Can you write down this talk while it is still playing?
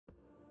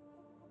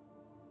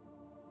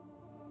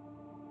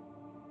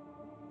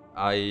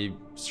I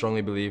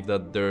strongly believe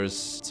that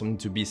there's something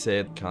to be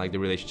said, kind of like the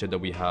relationship that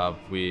we have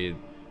with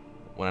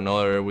one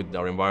another, with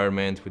our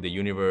environment, with the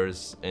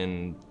universe.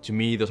 And to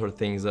me, those are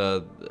things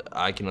that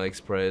I cannot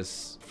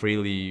express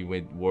freely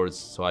with words,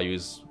 so I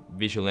use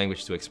visual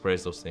language to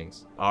express those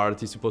things.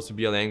 Art is supposed to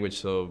be a language,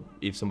 so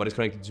if somebody's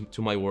connected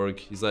to my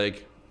work, it's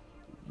like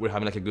we're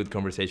having like a good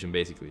conversation,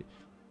 basically.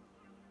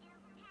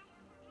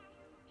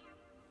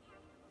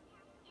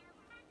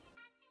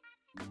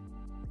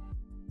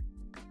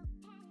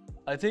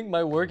 I think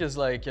my work is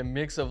like a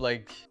mix of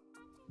like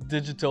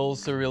digital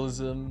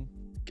surrealism.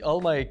 All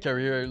my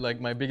career,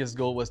 like my biggest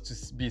goal was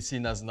to be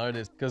seen as an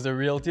artist, because the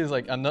reality is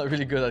like I'm not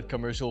really good at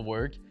commercial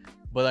work,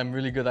 but I'm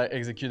really good at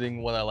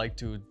executing what I like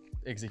to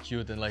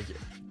execute and like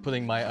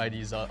putting my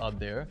ideas out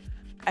there.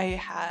 I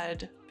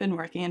had been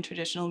working in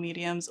traditional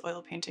mediums,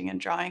 oil painting and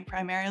drawing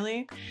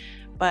primarily,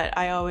 but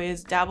I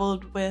always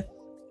dabbled with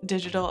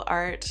digital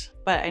art,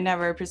 but I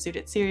never pursued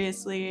it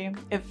seriously.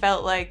 It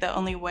felt like the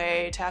only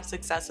way to have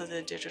success as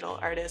a digital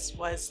artist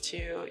was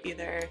to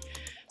either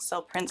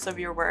sell prints of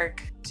your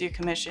work, do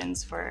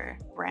commissions for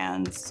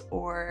brands,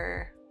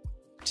 or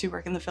to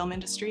work in the film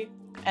industry.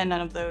 And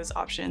none of those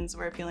options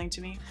were appealing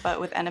to me.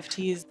 But with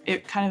NFTs,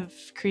 it kind of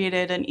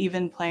created an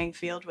even playing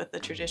field with the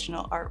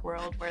traditional art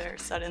world, where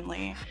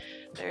suddenly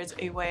there's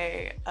a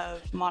way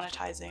of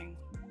monetizing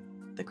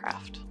the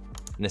craft.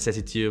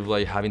 Necessity of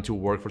like having to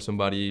work for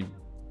somebody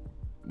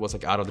was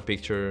like out of the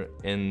picture,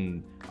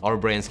 and our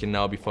brains can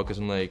now be focused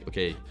on like,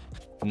 okay,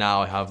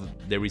 now I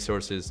have the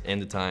resources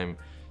and the time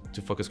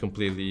to focus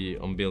completely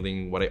on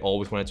building what I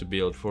always wanted to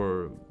build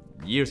for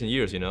years and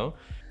years, you know?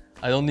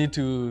 I don't need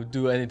to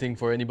do anything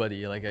for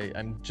anybody. Like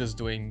I'm just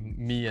doing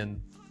me,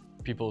 and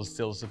people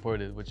still support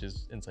it, which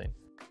is insane.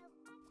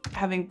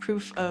 Having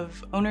proof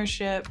of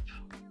ownership,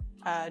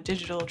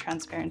 digital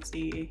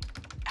transparency,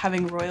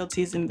 having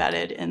royalties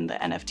embedded in the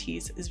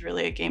NFTs is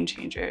really a game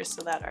changer,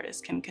 so that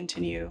artists can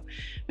continue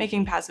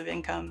making passive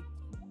income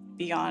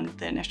beyond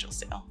the initial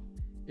sale.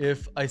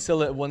 If I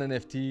sell one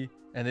NFT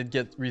and it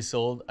gets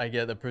resold, I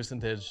get a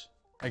percentage,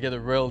 I get a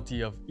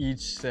royalty of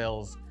each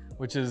sales,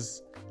 which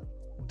is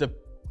the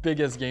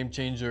biggest game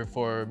changer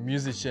for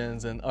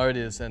musicians and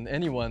artists and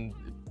anyone.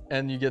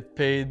 And you get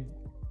paid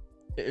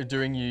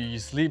during your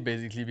sleep,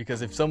 basically,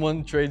 because if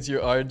someone trades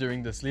your art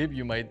during the sleep,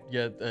 you might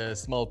get a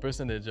small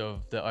percentage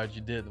of the art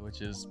you did,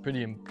 which is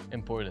pretty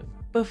important.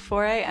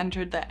 Before I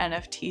entered the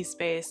NFT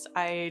space,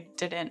 I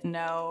didn't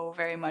know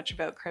very much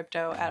about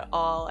crypto at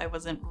all. I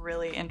wasn't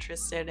really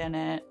interested in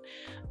it,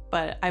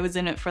 but I was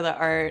in it for the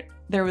art.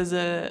 There was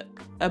a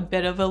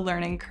bit of a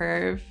learning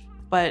curve,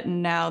 but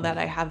now that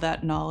I have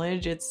that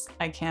knowledge,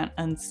 I can't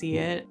unsee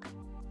it.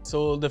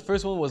 So the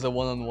first one was a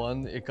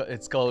one-on-one.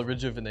 It's called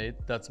Rejuvenate.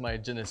 That's my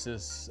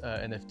Genesis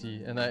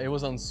NFT, and it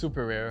was on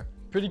super rare.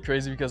 Pretty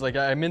crazy, because like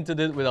I minted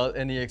it without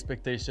any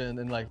expectation,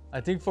 and like I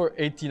think for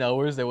 18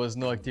 hours there was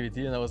no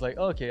activity, and I was like,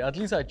 oh, okay, at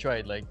least I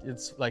tried.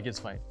 It's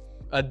fine.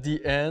 At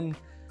the end,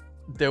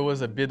 there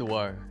was a bid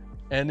war,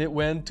 and it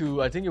went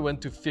to, I think it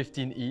went to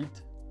 15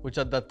 ETH, which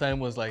at that time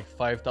was like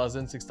 $5,000,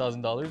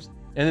 $6,000.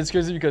 And it's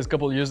crazy because a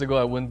couple of years ago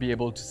I wouldn't be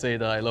able to say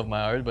that I love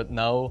my art, but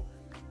now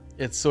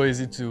it's so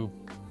easy to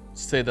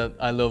say that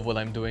I love what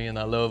I'm doing and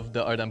I love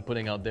the art I'm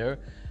putting out there.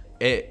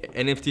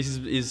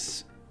 NFTs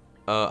is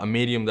a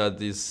medium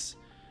that is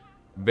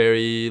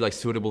very like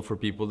suitable for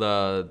people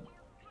that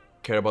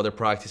care about their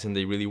practice and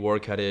they really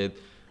work at it.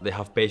 They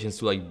have patience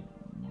to like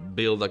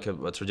build like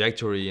a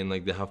trajectory, and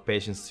like they have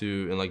patience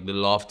to, and like they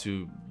love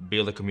to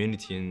build a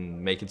community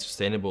and make it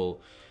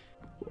sustainable.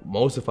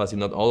 Most of us, if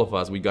not all of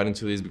us, we got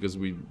into this because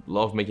we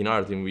love making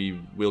art, and we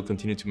will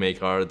continue to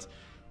make art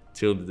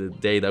till the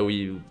day that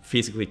we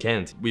physically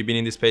can't. We've been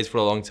in this space for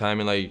a long time,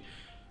 and like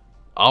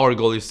our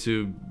goal is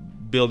to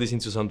build this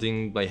into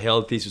something like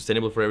healthy,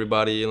 sustainable for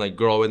everybody, and like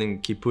grow it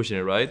and keep pushing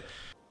it, right?